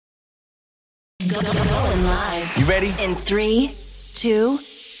Going live. You ready? In 3, 2,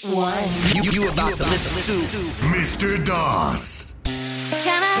 1. You about to listen to Mr. Doss.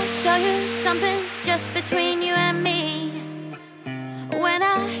 Can I tell you something just between you and me? When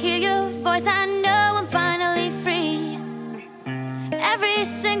I hear your voice, I know I'm finally free. Every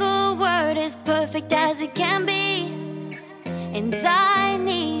single word is perfect as it can be. And I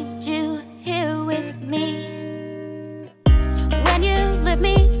need you here with me. When you lift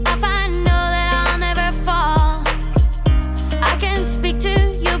me up, I know that I'll never fall. I can speak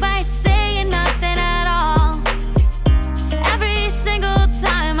to you by saying nothing at all. Every single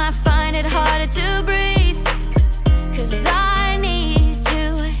time I find it harder to breathe, 'cause I need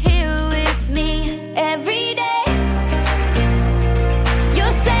you here with me every day.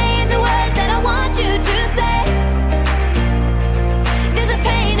 You're saying the words that I want you to say. There's a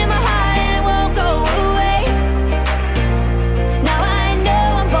pain in my heart and it won't go away. Now I know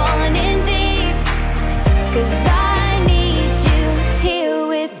I'm falling in deep, 'cause I need you here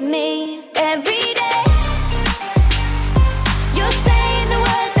with me every day. You're saying the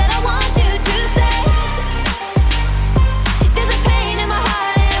words that I want you to say. There's a pain in my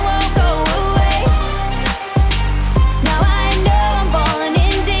heart and it won't go away. Now I know I'm falling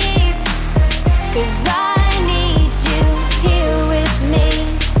in deep, 'cause I need you here with me.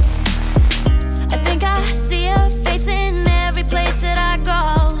 I think I see your face in every place that I go.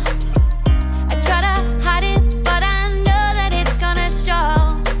 I try to hide it, but I know that it's gonna show.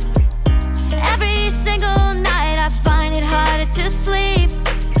 Every single night I find it harder to sleep,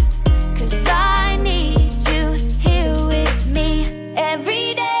 'cause I need you here with me every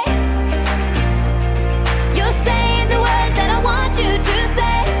day. You're saying the words that I want you to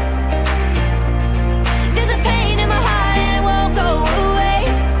say. There's a pain in my heart and it won't go away.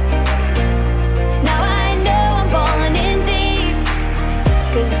 Now I know I'm falling in deep,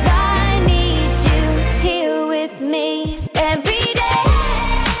 'cause I need you here with me every day.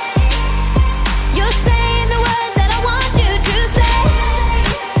 You're saying the words that I want you to say.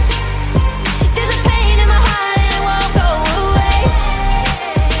 There's a pain in my heart and it won't go away.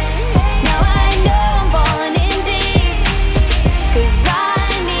 Now I know I'm falling in deep, 'cause I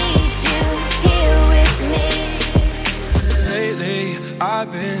need you here with me. Lately, I've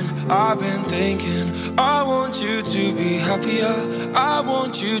been thinking, I want you to be happier. I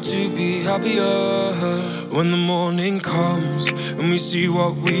want you to be happier. When the morning comes and we see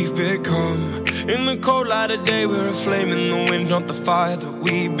what we've become. In the cold light of day, we're a flame in the wind, not the fire that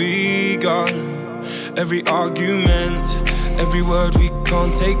we begun. Every argument, every word we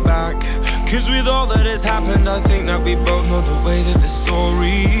can't take back. 'Cause with all that has happened, I think that we both know the way that the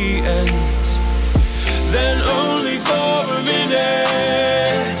story ends. Then only for a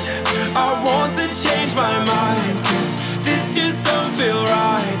minute, I want to change my mind, 'cause this just don't feel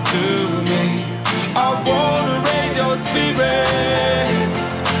right to me. I wanna raise your spirits,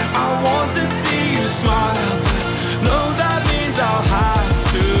 I want to see you smile, but no, that means I'll have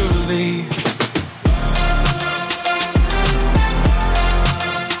to leave.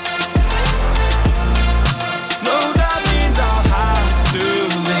 No, that means I'll have to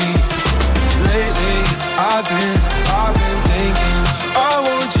leave. Lately, I've been thinking, I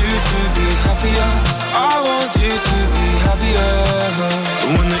want you to be happier. I want you to be happier.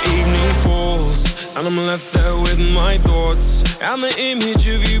 When the evening falls and I'm left there with my thoughts, and the image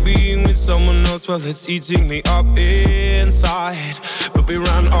of you being with someone else, well, it's eating me up inside. But we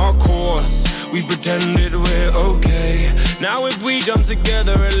ran our course, we pretended we're okay. Now if we jump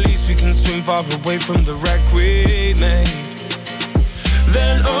together, at least we can swim far away from the wreck we made.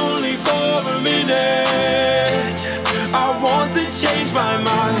 Then only for a minute, I want to change my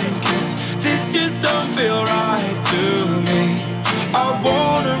mind, 'cause this just don't feel right to me. I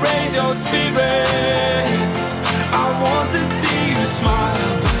wanna raise your spirits, I want to see you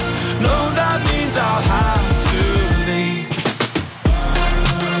smile, but no, that means I'll have to leave.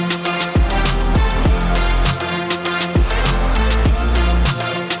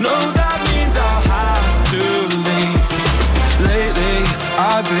 No, that means I'll have to leave. Lately,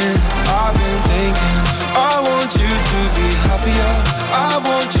 I've been thinking, I want you to be happier. I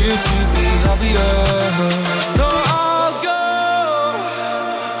want you to be happier. So I'll go,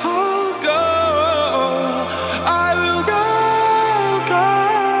 I will go.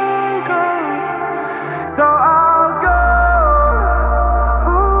 So I'll go,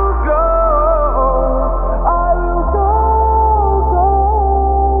 I will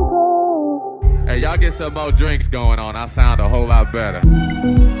go. Hey, y'all get some more drinks going on. I sound a whole lot better.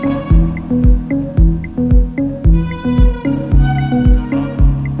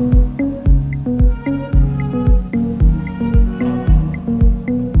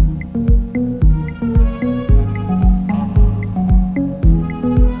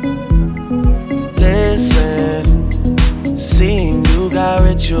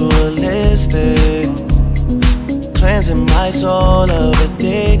 ritualistic, cleansing my soul of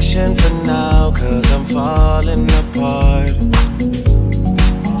addiction for now, 'cause I'm falling apart.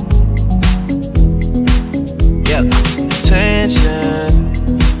 Yep, tension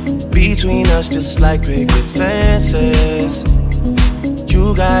between us just like picket fences.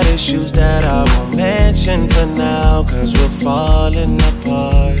 You got issues that I won't mention for now, 'cause we're falling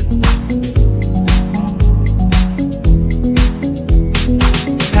apart.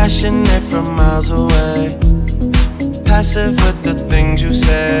 Passionate from miles away, passive with the things you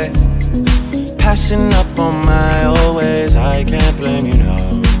say, passing up on my old ways. I can't blame you, no.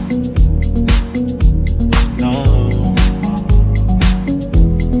 No.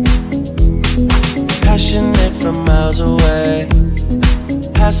 Passionate from miles away,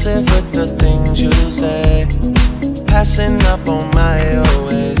 passive with the things you say, passing up on my old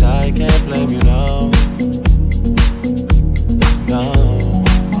ways. I can't blame you, no. No.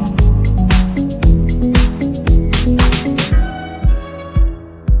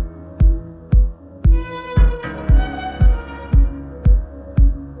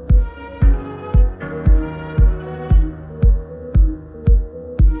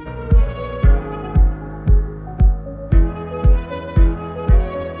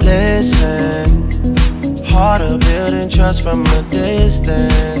 Listen, harder building trust from a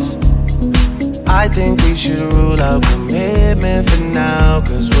distance. I think we should rule out commitment for now,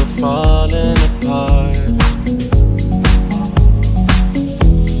 'cause we're falling apart.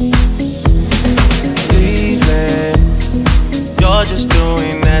 Leaving, you're just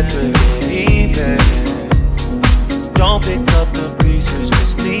doing that to get even. Don't pick up the pieces,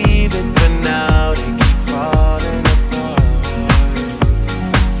 just leave it for now. They keep falling apart.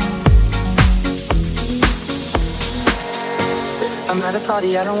 I'm at a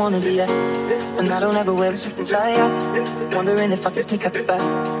party I don't wanna be at, and I don't ever wear a suit and tie. Wondering if I can sneak out the back.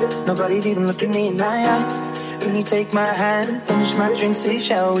 Nobody's even looking me in my eyes. Can you take my hand, finish my drink, say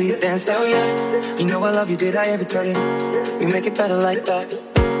shall we dance? Hell yeah. You know I love you, did I ever tell you? You make it better like that.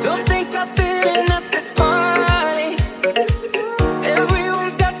 Don't think I fit in at this party.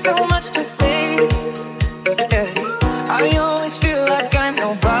 Everyone's got so much to say. Yeah. I always feel like I'm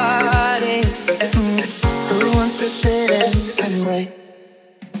nobody. Who wants to fit in anyway?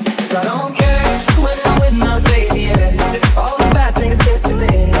 'Cause I don't care when I'm with my baby, yeah. All the bad things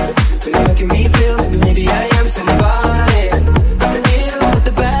disappear. You're making me feel that maybe I am somebody. I can deal with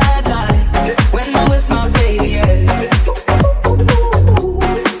the bad nights when I'm with my baby, yeah.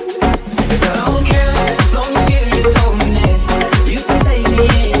 'Cause I don't care as long as you just hold me near. You can take me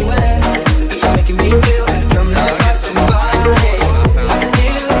anywhere. You're making me feel like I'm not somebody. I can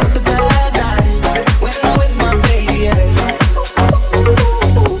deal with the bad nights when I'm with my baby, yeah.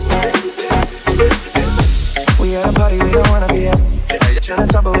 We at a party we don't wanna be at. Trying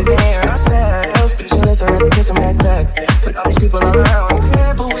to talk but we can hear ourselves. Pictureless, I'd rather kiss them right back. With all these people all around, I'm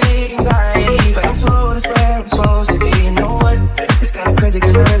crippled with anxiety, but I'm told it's where I'm supposed to be. You know what? It's kinda crazy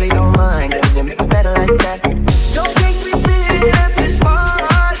 'cause I really don't mind. And you make it better like that. Don't think we fit at this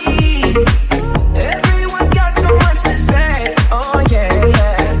party. Everyone's got so much to say. Oh yeah,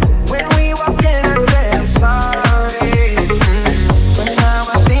 yeah. When we walked in I said I'm sorry, but now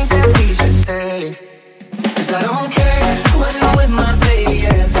I think that we should stay. 'Cause I don't care when I'm with my baby,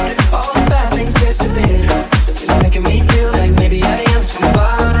 yeah. All the bad things disappear. You're making me feel like maybe I am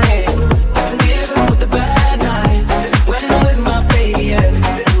somebody. I can deal with the bad nights when I'm with my baby, yeah.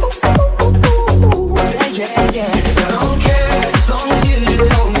 Yeah, yeah. 'Cause I don't care as long as you just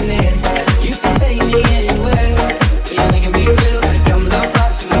hold me near. You can take me anywhere. You're making me feel like I'm loved by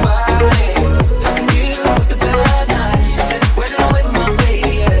somebody. I can deal with the bad nights when I'm with my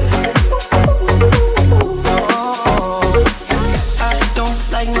baby, yeah. I don't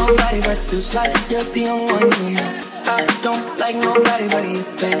like nobody but feels like you're the only one here. I don't like nobody but you,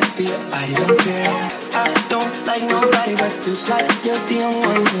 baby. I don't care. I don't like nobody but feels like you're the only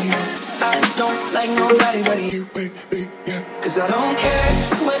one here. I don't like nobody but you, baby. 'Cause I don't care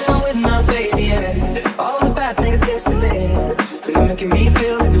when I'm with my baby, yeah. All the bad things disappear. You're making me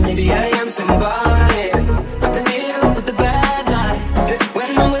feel like maybe I am somebody. I can deal with the bad nights when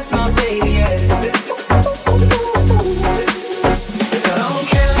I'm with my baby, yeah. 'Cause I don't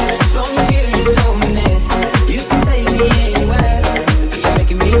care as long as you just hold me near. You can take me anywhere. You're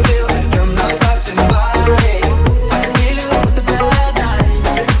making me feel like I'm not by somebody. I can deal with the bad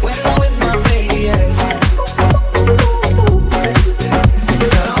nights when I'm with my baby, yeah.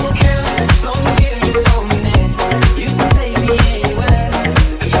 'Cause I don't care as long as you just hold me near. You can take me anywhere.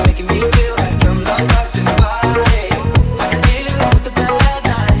 You're making me feel like I'm not by somebody.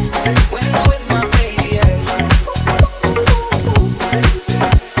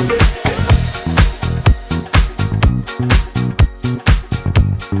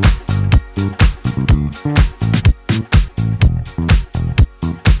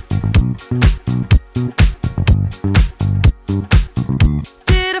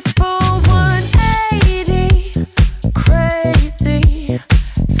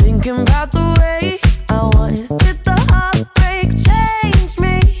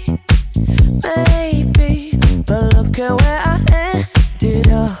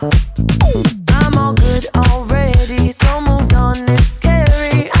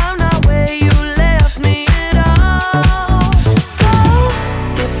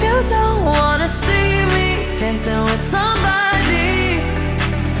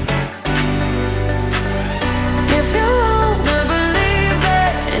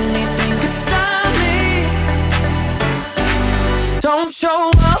 Don't show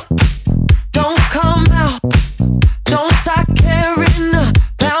up, don't come out, don't start caring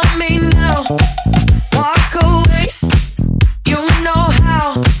about me now. Walk away, you know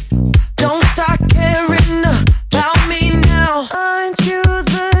how. Don't start caring about me now. Aren't you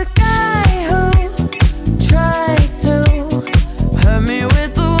the guy who tried to hurt me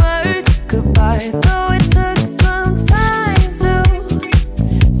with the word goodbye? Though it took some time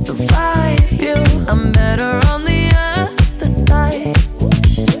to survive you, I'm better on the other side.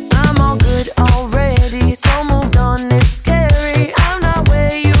 I'm all good already, so moved on, it's scary. I'm not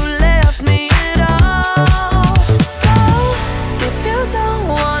where you left me at all. So, if you don't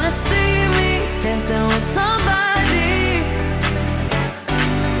wanna see me dancing with somebody,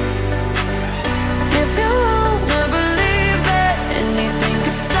 if you wanna believe that anything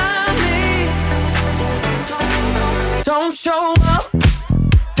could stop me, don't show up,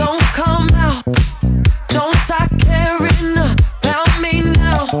 don't come out, don't start caring about me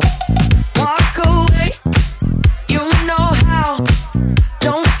now. Walk away, you know how.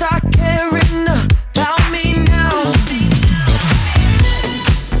 Don't start caring about me now.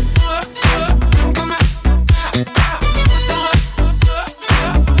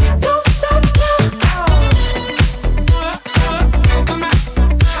 Don't stop now.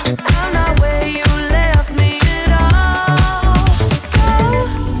 I'm not where you left me at all. So,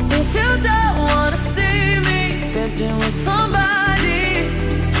 if you don't wanna see me dancing with somebody,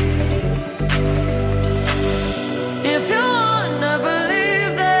 if you wanna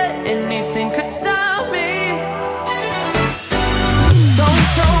believe that anything could stop me, don't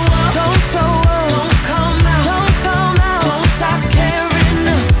show up, don't show up, don't come out, don't come out, don't stop caring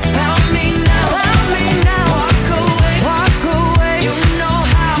about me now, walk away, you know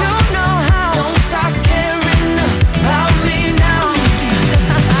how, don't stop caring about me now. Walk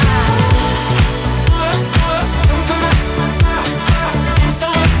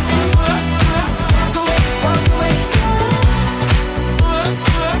away.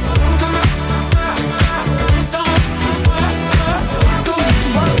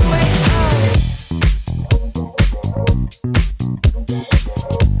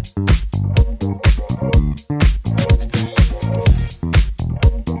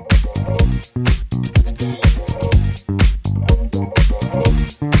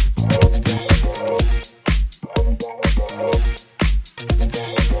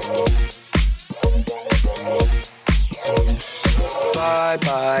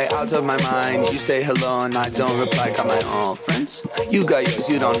 Bye-bye, out of my mind. You say hello and I don't reply. Got my own friends. You got yours,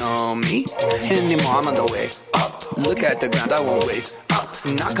 you don't know me anymore. I'm on the way up. Look at the ground, I won't wait up.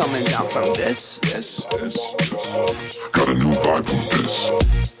 Not coming down from this. Got a new vibe with this.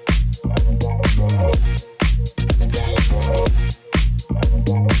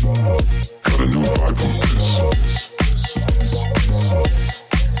 Got a new vibe with this.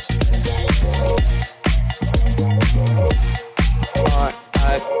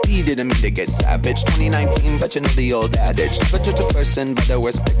 R.I.P. didn't mean to get savage. 2019, but you know the old adage. Never judge a person by the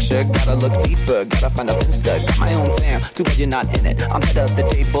worst picture. Gotta look deeper, gotta find a finsta. Got my own fam, too bad you're not in it. I'm head of the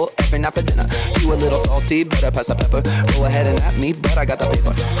table every night for dinner. You a little salty, better pass the pepper. Go ahead and at me, but I got the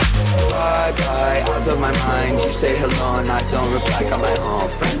paper. Bye-bye, out of my mind. You say hello and I don't reply. Got my own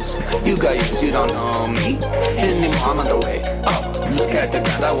friends. You got yours, you don't know me anymore. I'm on the way up. Look at the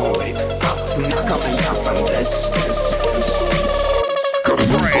ground, I won't wait up. Not coming down from this. Got a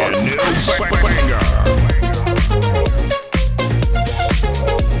new vibe with this. Got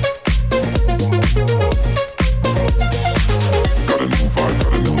a new vibe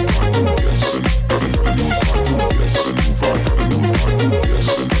with this. Got a new vibe with this.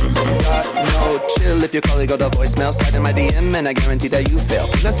 No chill if your colleague got a voicemail. Slide in my DM and I guarantee that you fail.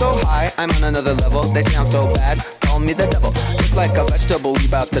 Feeling so high, I'm on another level. They say I'm so bad, call me the devil. Just like a vegetable, we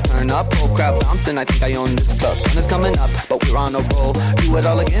about to turn up. Whole crowd bouncing, I think I own this club. Sun is coming up, but we're on a roll. Do it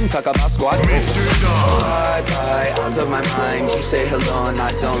all again, talk about squad goals. Mr. Dawes. Bye-bye, out of my mind. You say hello and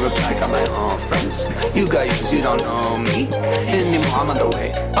I don't reply. Got my own friends. You got yours, you don't know me anymore. I'm on the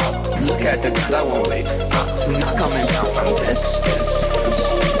way up. Look at the ground, I won't wait up. Not coming down from this.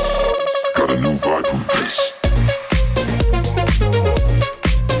 Got a new vibe with this.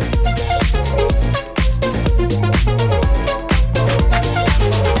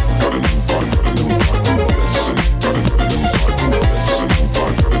 Got a new vibe with this. Got a new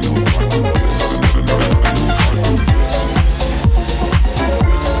vibe with this.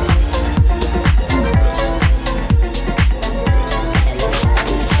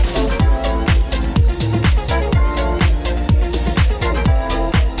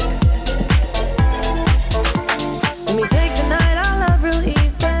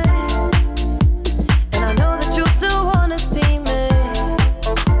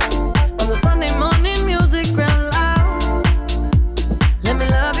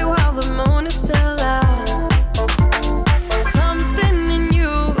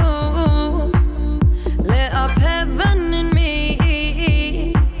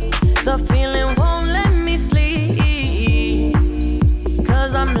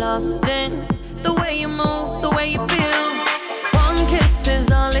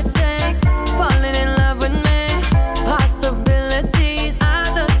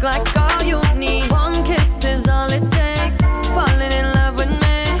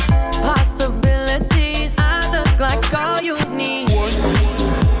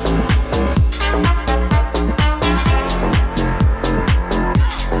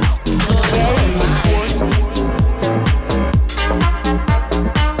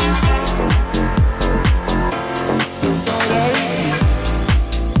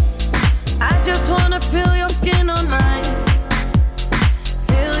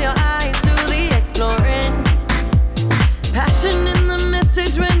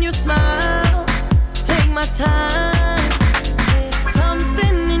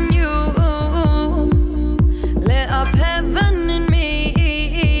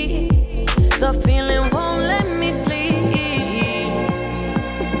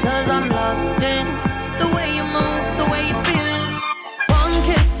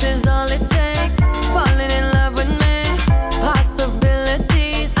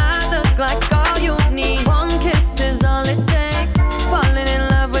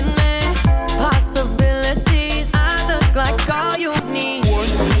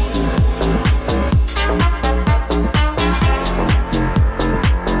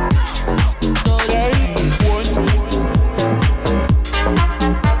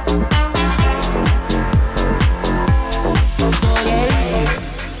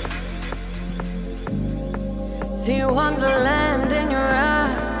 See wonderland in your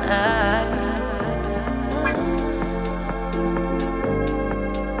eyes.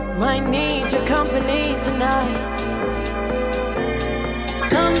 Might need your company tonight.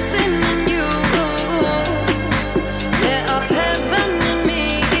 Something in you lit up heaven in me.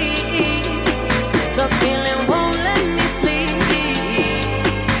 The feeling won't let me sleep,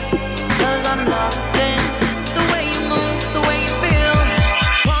 'cause I'm lost in the way you move, the way you feel.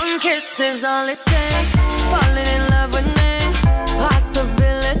 One kiss is all it takes. Falling in love with me.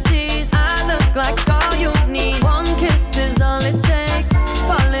 Possibilities, I look like all you need. One kiss is all it takes.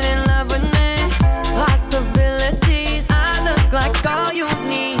 Falling in love with me. Possibilities, I look like all you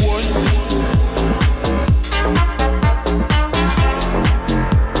need.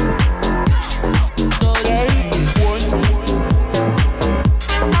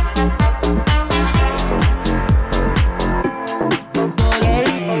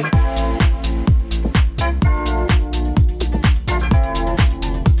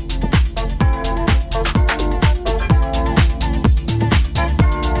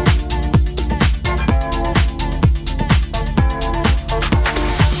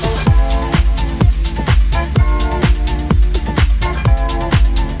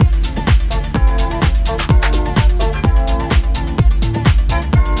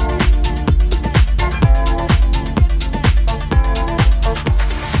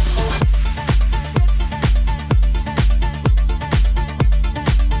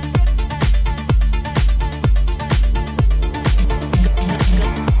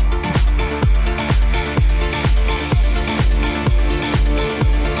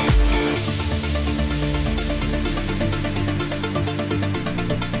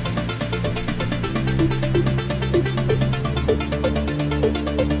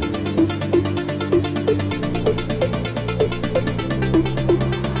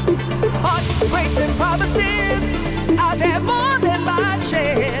 Heartbreaks and promises, I've had more than my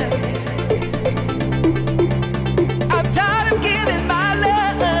share. I'm tired of giving my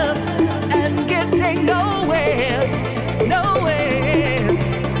love and getting nowhere, nowhere.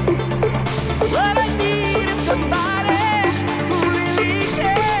 What I need is somebody who really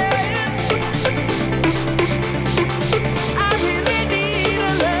cares. I really need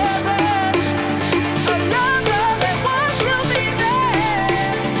a lover that wants to be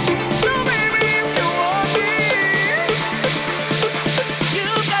there. So baby, if you want me,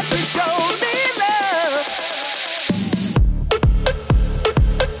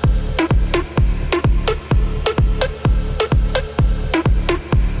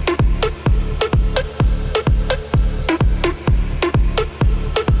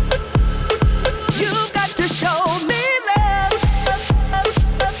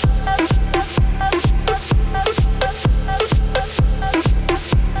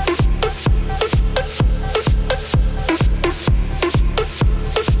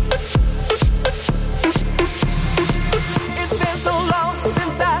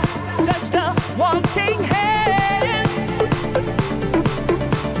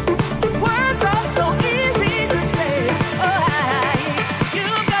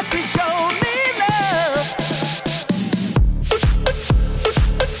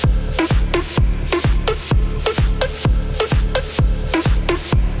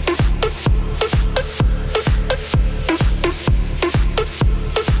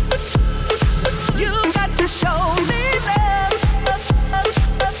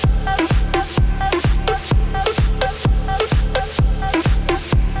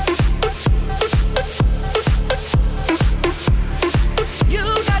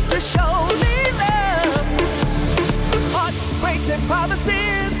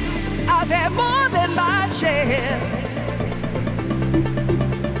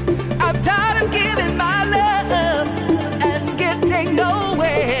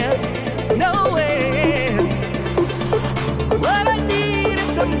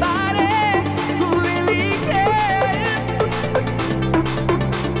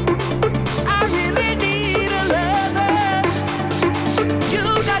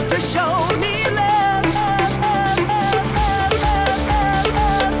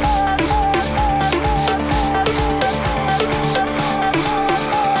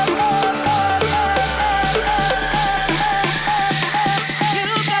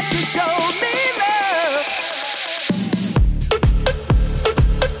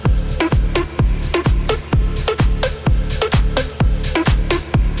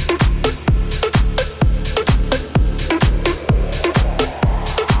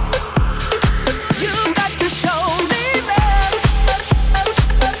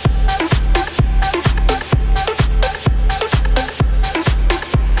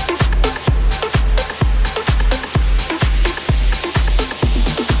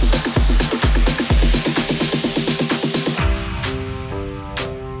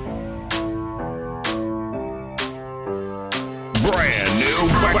 brand new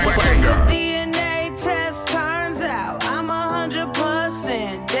banger. DNA test turns out I'm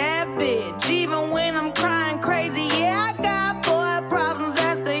 100% that bitch. Even when I'm crying crazy, yeah, I got boy problems.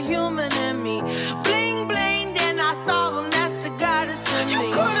 That's the human in me. Bling bling, then I solve them. That's the goddess in me.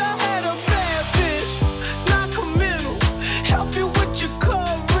 You could have had a bad bitch, not committal. Help you with your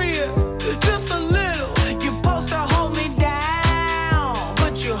career, just a little. You're supposed to hold me down,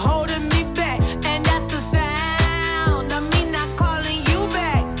 but you're holding me back, and that's the sound of me not calling you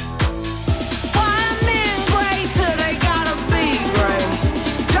back. Why men gray till they gotta be gray?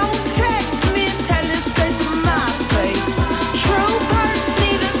 Don't text me, tell it straight to my face. True hurts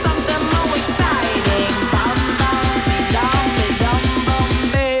need something more exciting. Bum bum be dum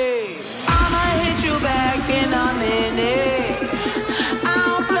be. I'ma hit you back in a minute. I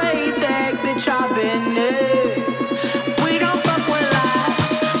don't play tag, bitch, I've been it. We don't fuck with lies,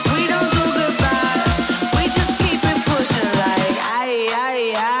 we don't do goodbyes. We just keep it pushing like aye.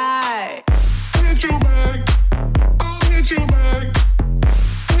 Hit you back, I'll hit you back.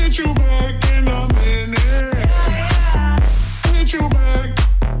 Hit you back in a minute. Hit you back,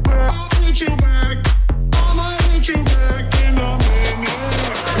 I'll hit you back. I'ma hit you back in a minute.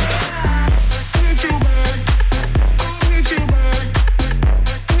 Hit you back, I'll hit you back.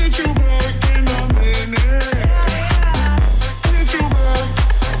 Hit you back in a minute. Hit you back,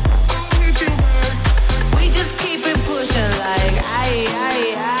 I'll hit you back. We just keep it pushing like aye.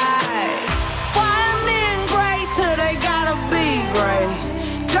 Why men gray till they gotta be gray?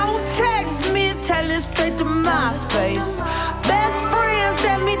 Don't text me, tell it straight to my face. Best friend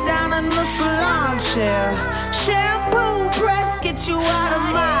set me down in the salon chair. Shampoo press, get you out of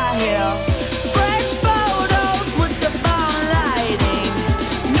my hair. Fresh photos with the bomb lighting.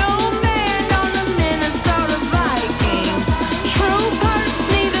 New man on the Minnesota Vikings. True hurts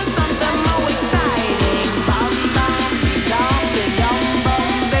needed something more exciting. Bum bum be dum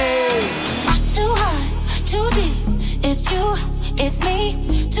be. Too high, too deep. It's you, it's me.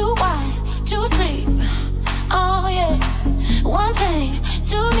 Too wide, too sleep. Oh yeah. One thing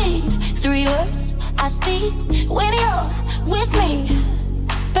to need. 3 words I speak when you're with me,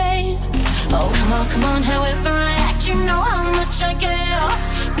 babe. Oh come on, however I act, you know how much I care.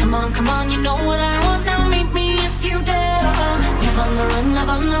 Come on, you know what I want. Now meet me if you dare. Love on the run,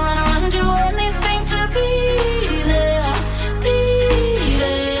 run. Do anything to be there, be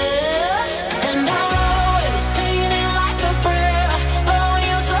there. And I'll always say it like a prayer. Oh, when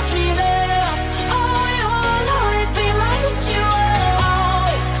you touch me there. Oh, you'll always be my ritual.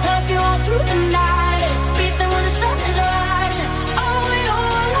 Always love you all through the night. Beat them when the sun is rising. Oh,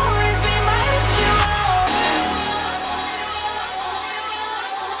 you'll always be my ritual.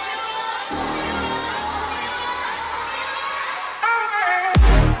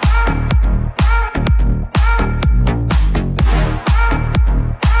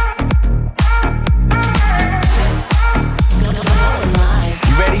 Going live.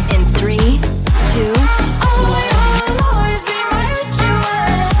 You ready? In 3, 2, 1. You'll always be my ritual.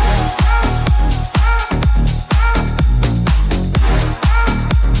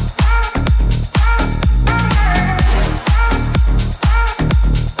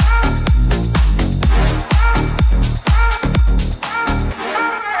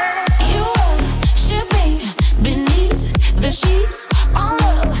 You worship me beneath the sheets. On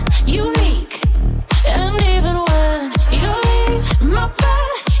love, unique. And even when you leave my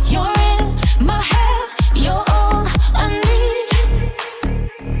bed, you're in my head. You're all I need.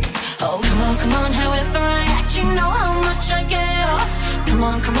 Oh, come on, however I act, you know how much I care.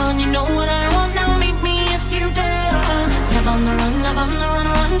 Come on, you know what I want. Now meet me if you dare. Love on the run.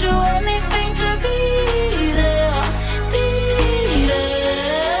 Do anything to be there, be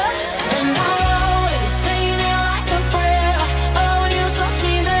there. And I'll always say it like a prayer. Oh, when you touch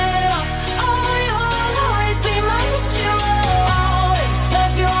me there. Oh, you'll always be my ritual. Always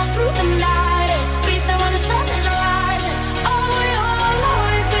love you all through the night. Beat them when the sun is rising. Oh, you'll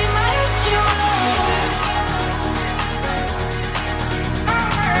always be my ritual.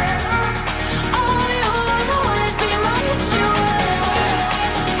 Oh, you'll always be my ritual.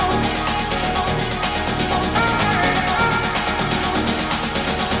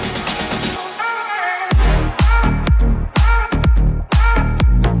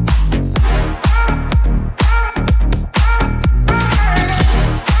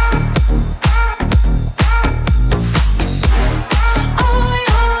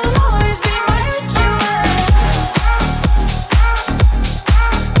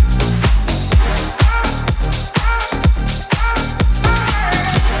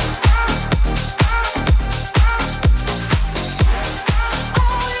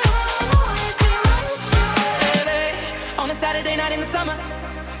 summer.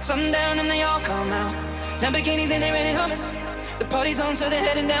 Sundown and they all come out. Lamborghinis and they renting Hummers. The party's on, so they're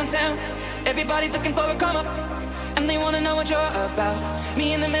heading downtown. Everybody's looking for a come up, and they wanna know what you're about.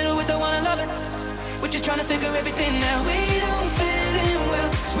 Me in the middle with the one I love it. We're just trying to figure everything out. We don't fit in well,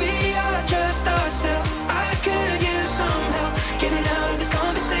 'cause we are just ourselves. I could use some help getting out of this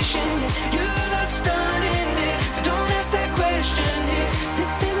conversation. Yeah, you look stunning, dear, so don't ask that question here.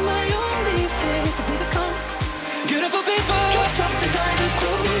 This is my only thing to be become. Beautiful people, drop top designer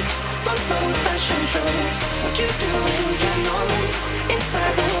clothes, front row fashion shows. What you do and who you know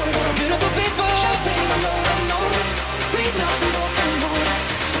inside the world. Beautiful people, champagne on our nose, breathe now some broken bones.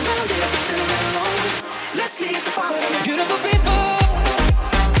 Surrounded but still alone. Let's leave the party. Beautiful people.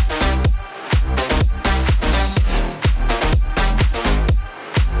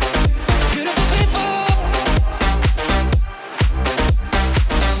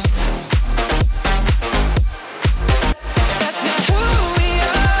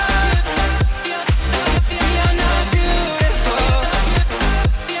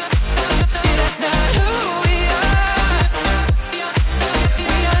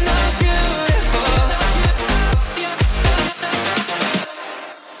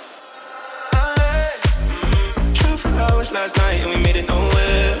 Last night and we made it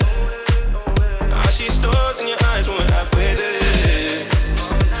nowhere. I see stars in your eyes when we're halfway there.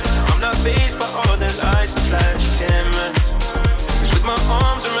 I'm not fazed by all the lights and flash cameras. 'Cause with my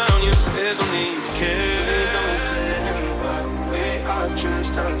arms around you, there's no need to care. Don't fit in well, we are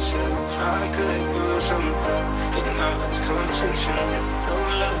just ourselves. I could use some help getting out of this conversation. No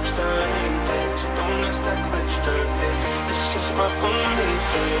love starting there, so don't ask that question. It's just my only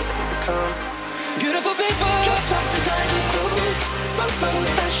thing to become. Beautiful people, drop top designer clothes, front row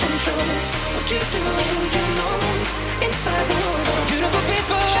fashion shows. What you do and who you know inside the world. Beautiful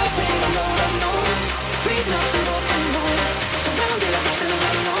people, champagne on our nose, breathe now some broken bones. Surrounded but still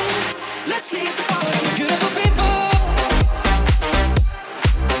alone. Let's leave the party. Beautiful people.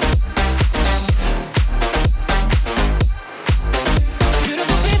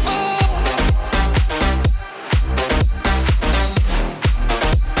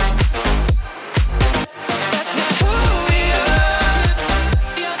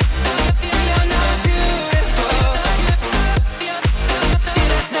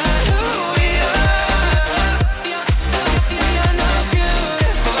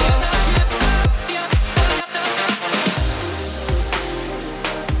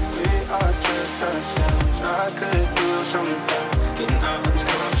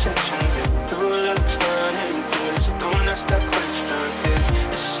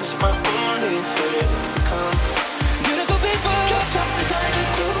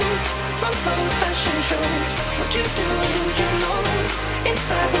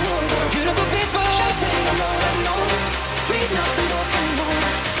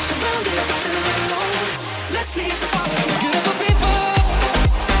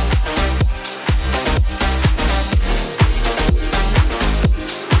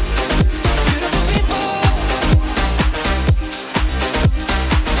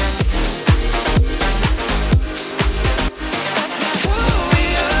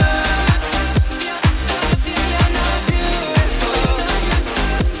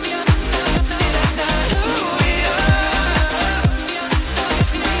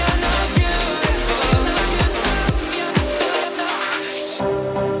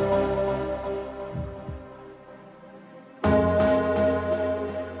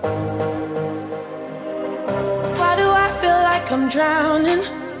 I'm drowning,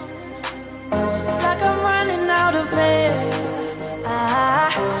 like I'm running out of air.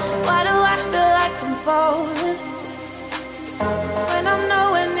 Why do I feel like I'm falling when I'm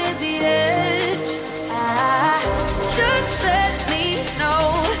nowhere near the edge? Just let me know,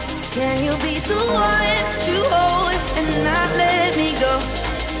 can you be the one to hold and not let me go?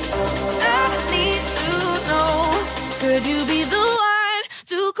 I need to know, could you be the one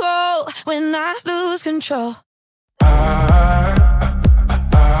to call when I lose control?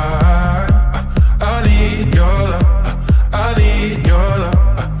 I need your love. I need your love.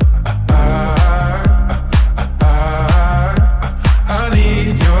 I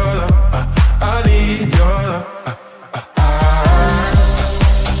need your love. I need your love.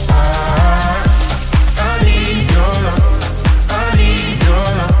 I need your love. I need your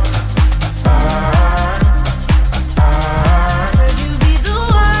love. Could you be the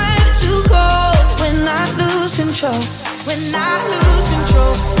one to call when I lose control?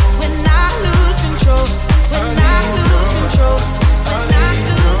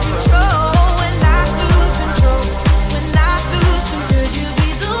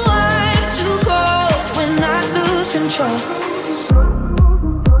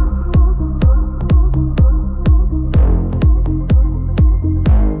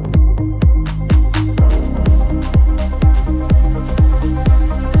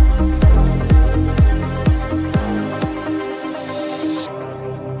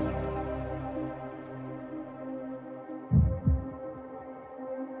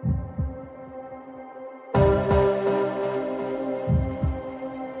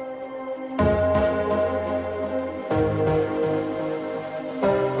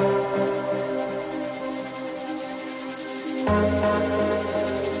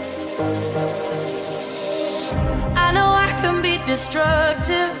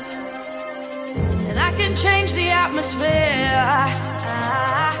 can change the atmosphere.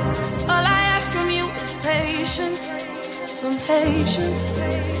 All I ask from you is patience, some patience,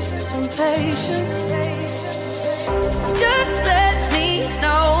 some patience. Just let me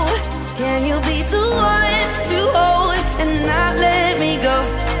know, can you be the one to hold and not let me go?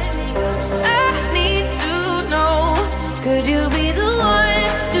 I need to know, could you be the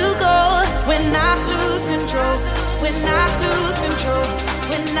one to go when I lose control? When I lose control,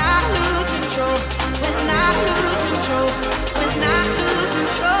 when I lose control, when I lose control, when I lose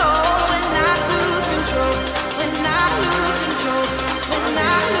control, when I lose control, when I lose control, when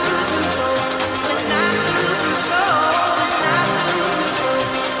I lose control, when I lose control,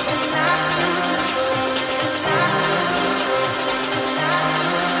 when I lose control, when I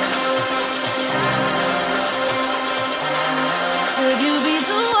lose control, could you be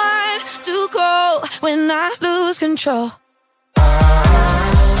the one to go when I lose control?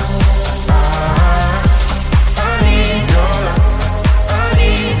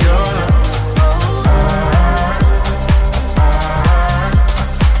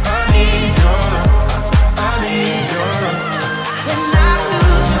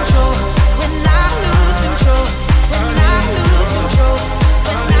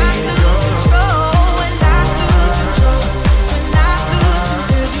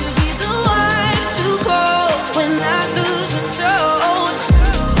 When I lose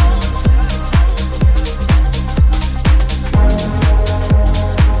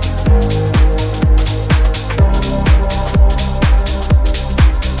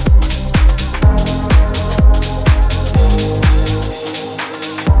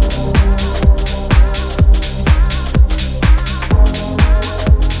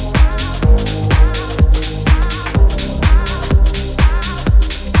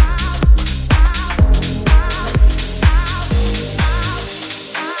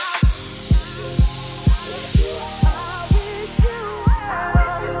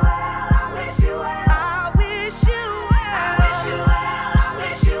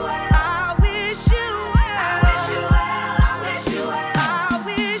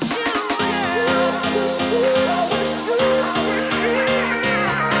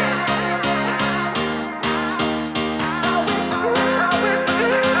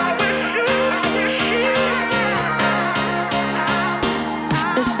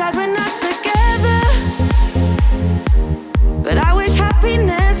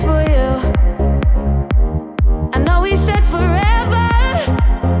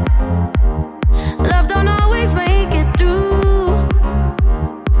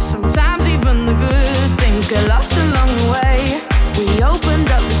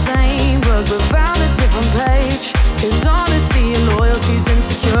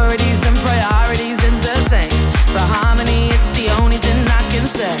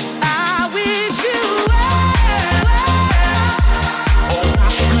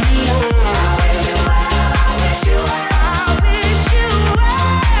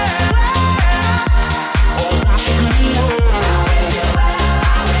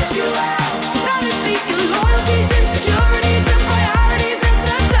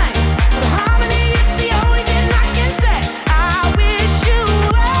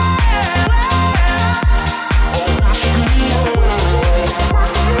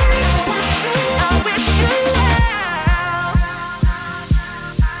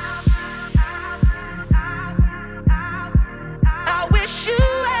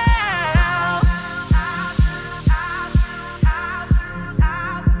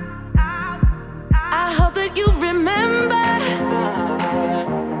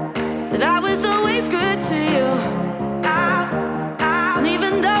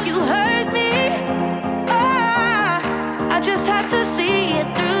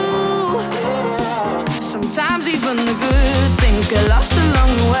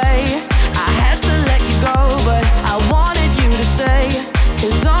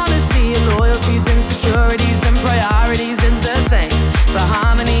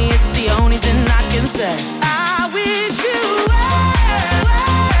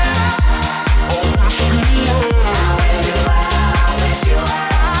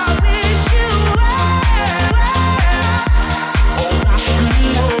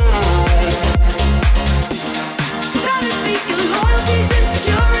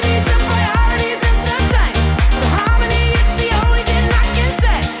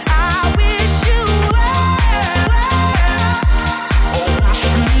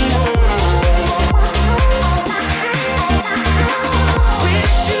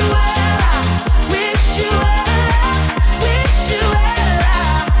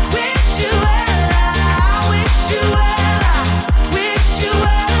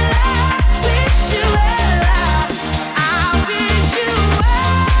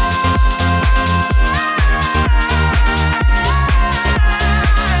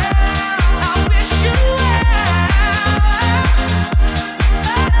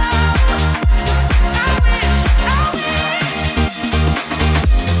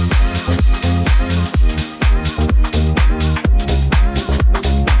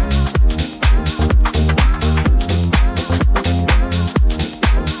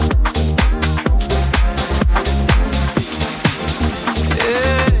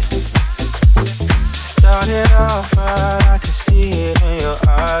right, I can see it in your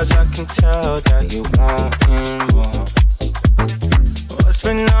eyes. I can tell that you want more. What's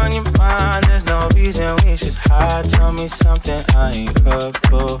been on your mind? There's no reason we should hide. Tell me something I ain't heard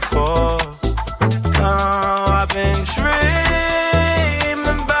before. No, I've been dreaming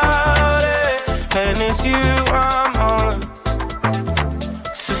about it, and it's you I'm on.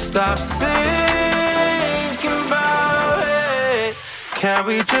 So stop thinking about it. Can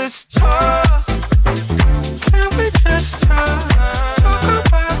we just talk? Can we just talk? Talk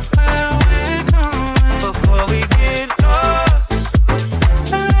about where we're going before we get lost.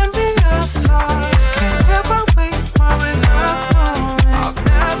 Send me your thoughts. Can't ever wait more without knowing. I've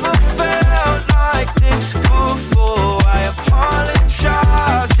never felt like this before. I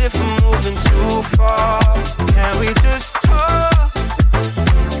apologize if I'm moving too far. Can we just talk?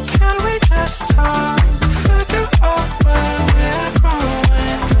 Can we just talk? Figure out where we're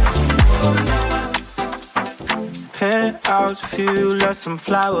growing. Penthouse view, left some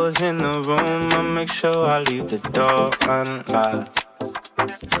flowers in the room. I'll make sure I leave the door unlocked.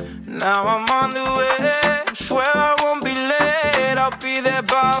 Now I'm on the way, swear I won't be late. I'll be there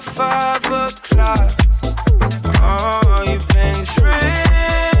by 5 o'clock. Oh, you've been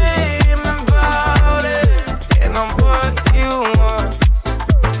dreaming about it, and I'm what you want.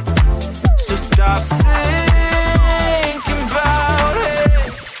 So stop thinking about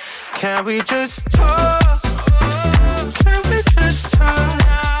it. Can we just talk? Can we just talk?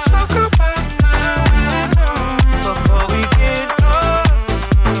 Talk about where we're going before we get lost.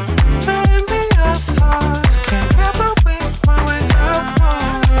 Send me your thoughts. Can't ever wait one without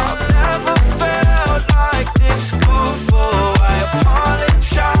knowing. I've never felt like this before. I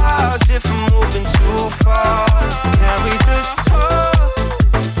apologize if I'm moving too far. Can we just talk?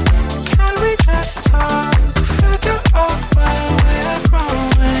 Can we just talk? Figure out where we're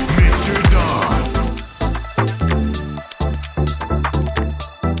growing. Mr. Dawes.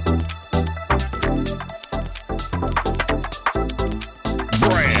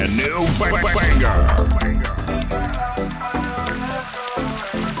 Brand new banger.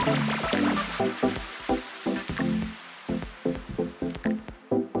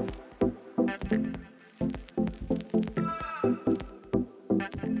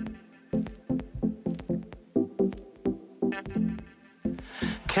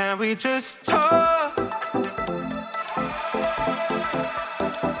 Can we just talk?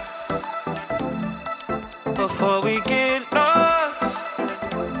 Before we get lost.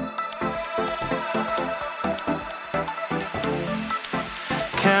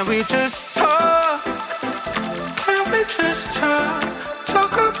 Can we just talk? Can we just talk?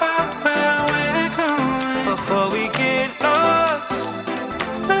 Talk about where we're going before we get lost.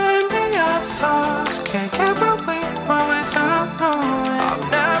 Send me your thoughts. Can't get away one without knowing. I've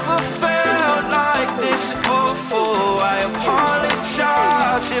never felt like this before. I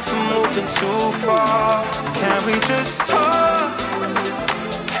apologize if I'm moving too far. Can we just talk?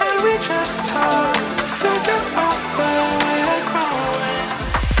 Can we just talk? Figure out where we're growing.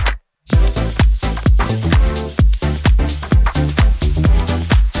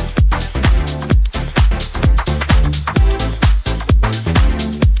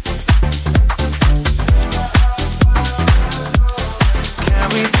 Can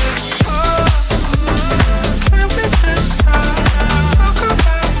we just talk? Can we just talk? Talk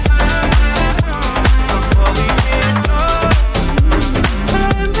about where we're going before we get lost.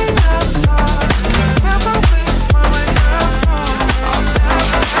 Send me your thoughts. Can't ever wait one without knowing. I'll never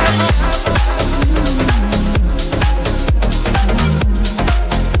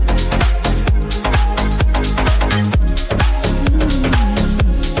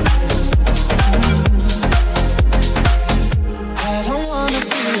I don't wanna be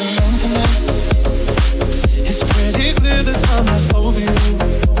alone tonight. It's pretty clear that I'm not over you.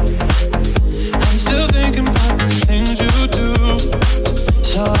 I'm still thinking about the things you do.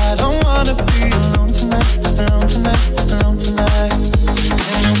 So I don't wanna be alone tonight, alone tonight, alone tonight.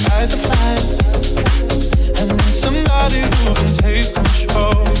 Can you fight the fight? I need somebody who can take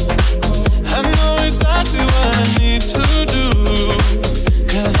control. I know exactly what I need to do.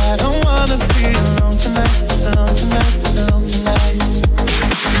 'Cause I don't wanna be alone tonight, alone tonight, alone tonight.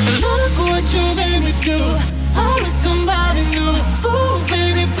 Look what you made me do. I'm with somebody new. Ooh, baby.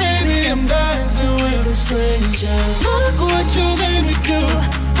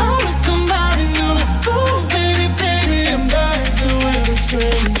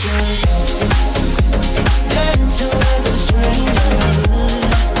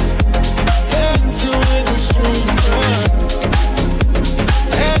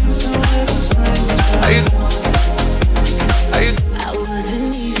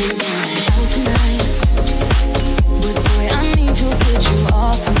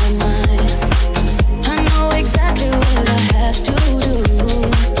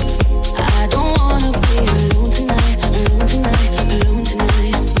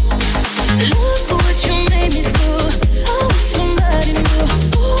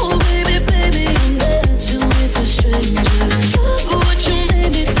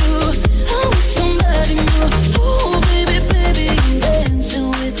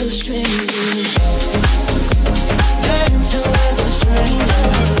 strangers. Dancing with a stranger.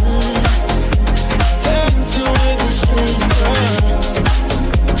 Dancing with a stranger.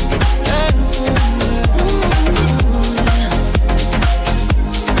 Dancing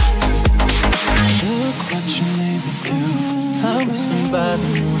Look what you made me do. I'm with somebody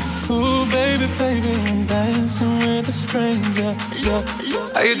new. Ooh, baby, baby, I'm dancing with a stranger.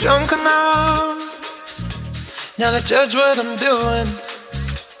 Yeah. Are you drunk enough now to judge what I'm doing?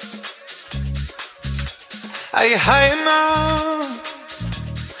 Are you high enough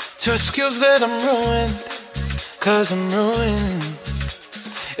to excuse that I'm ruined? 'Cause I'm ruined.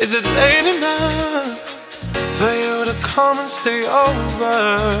 Is it late enough for you to come and stay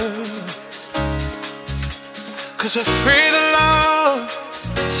over? 'Cause we're free to love,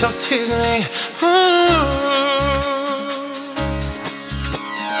 so tease me.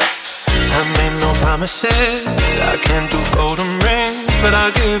 I made no promises, I can't do golden rings, but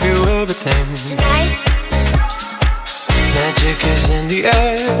I'll give you everything. Tonight. Magic is in the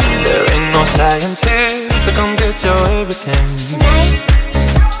air, there ain't no science here, so come get your everything. Tonight.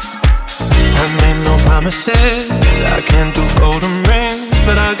 I made no promises, I can't do golden rings,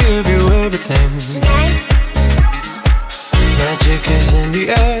 but I'll give you everything. Tonight. Magic is in the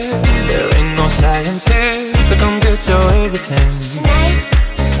air, there ain't no science here, so come get your everything. Tonight.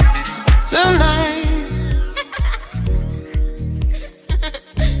 Tonight.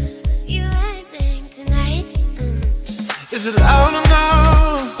 You acting tonight. Is it loud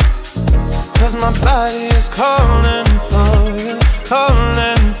enough? 'Cause my body is calling for you,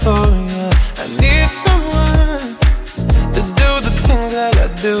 calling for you. I need someone to do the things that I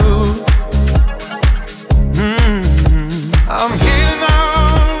do. I'm here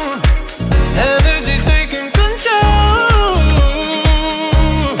now, energy taking control.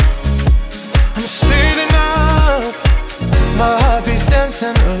 I'm speeding up, my heart beats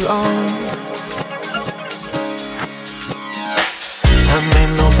dancing alone. I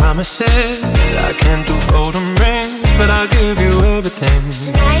made no promises, I can't do golden rings, but I'll give you everything.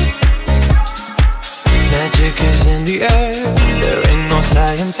 Tonight. Magic is in the air, there ain't no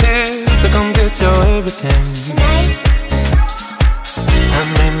science here, so come get your everything. Tonight. I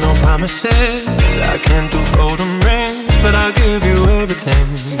made no promises, I can't do golden rings, but I'll give you everything.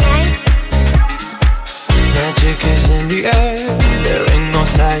 Tonight. Magic is in the air, there ain't no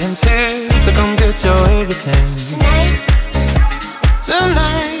science here, so come get your everything. Tonight.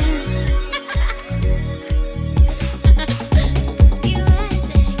 Tonight.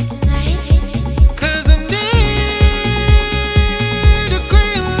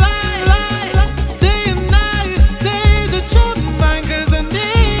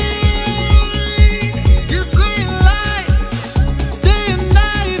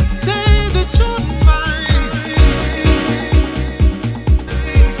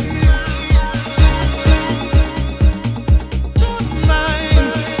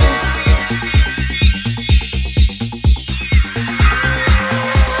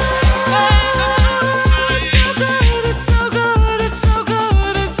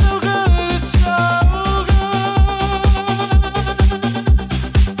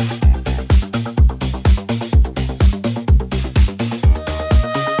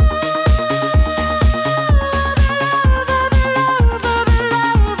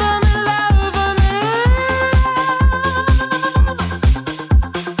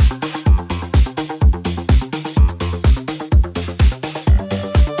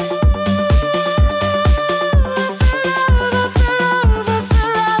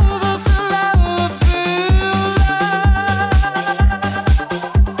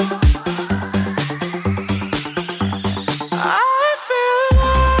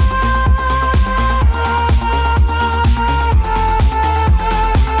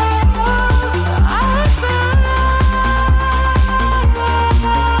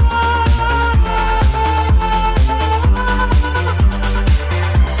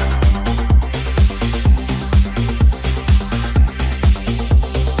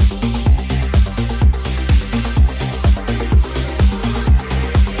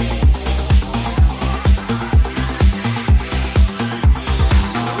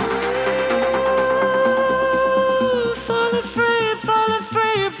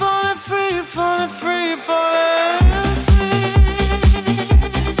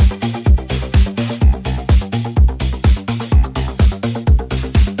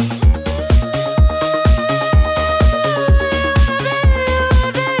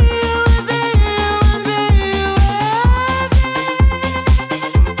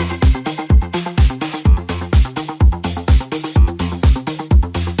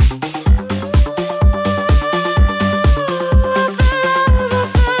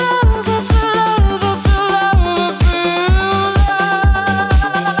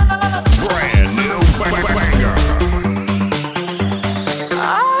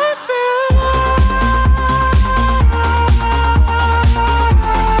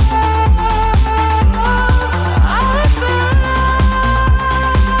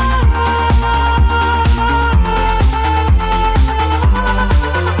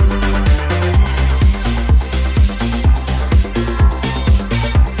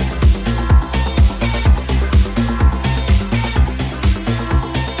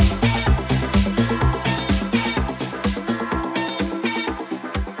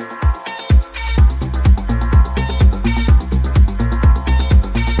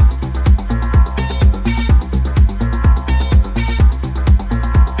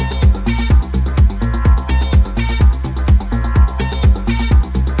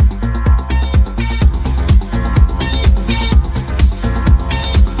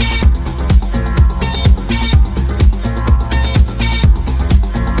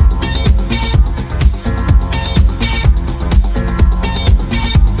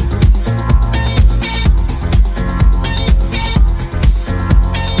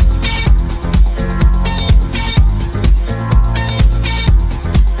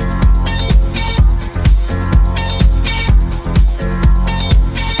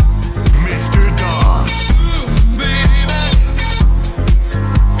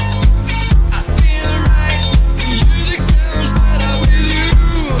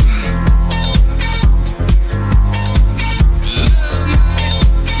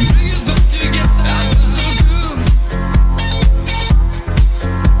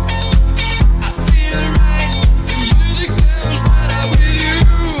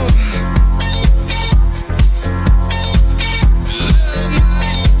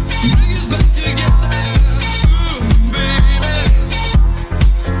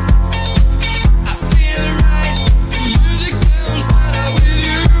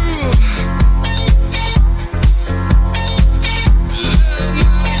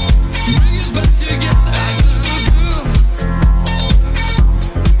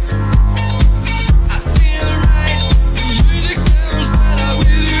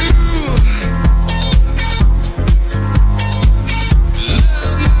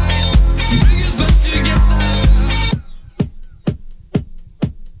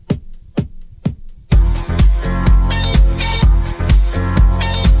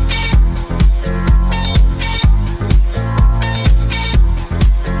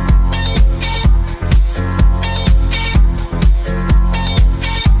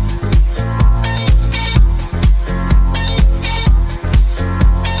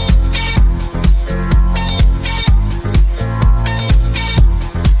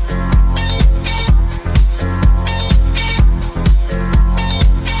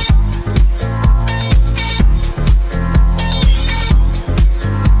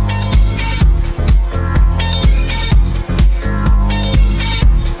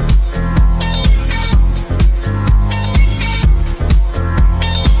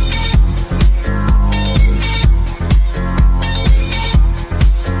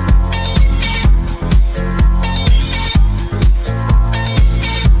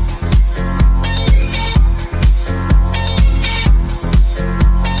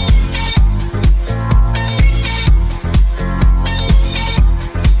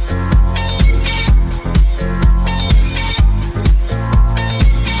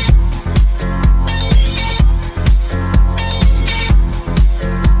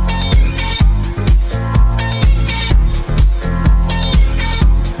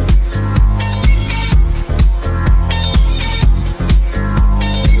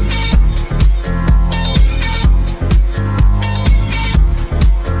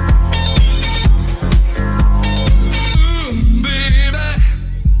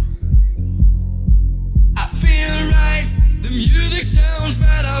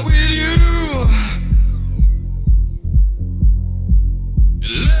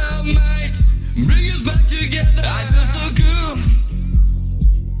 Love might bring us back together. I feel so good.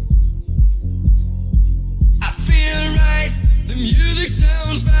 I feel right. The music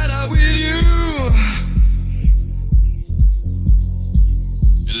sounds better with you.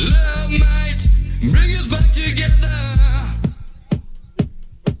 Love might bring us back together.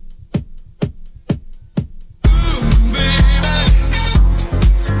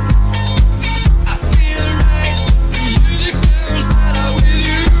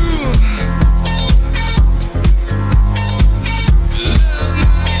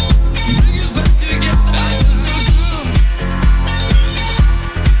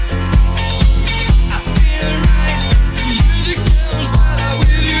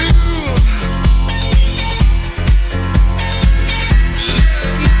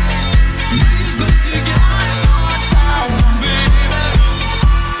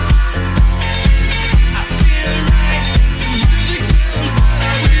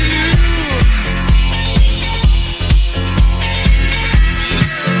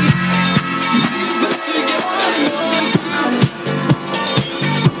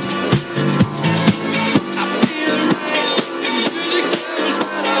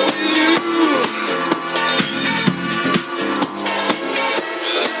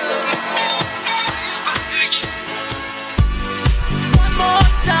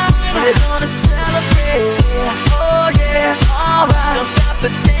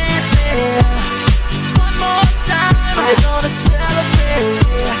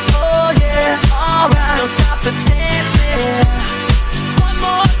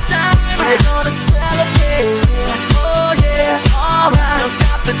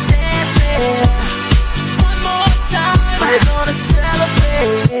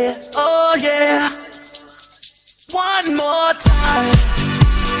 One more time.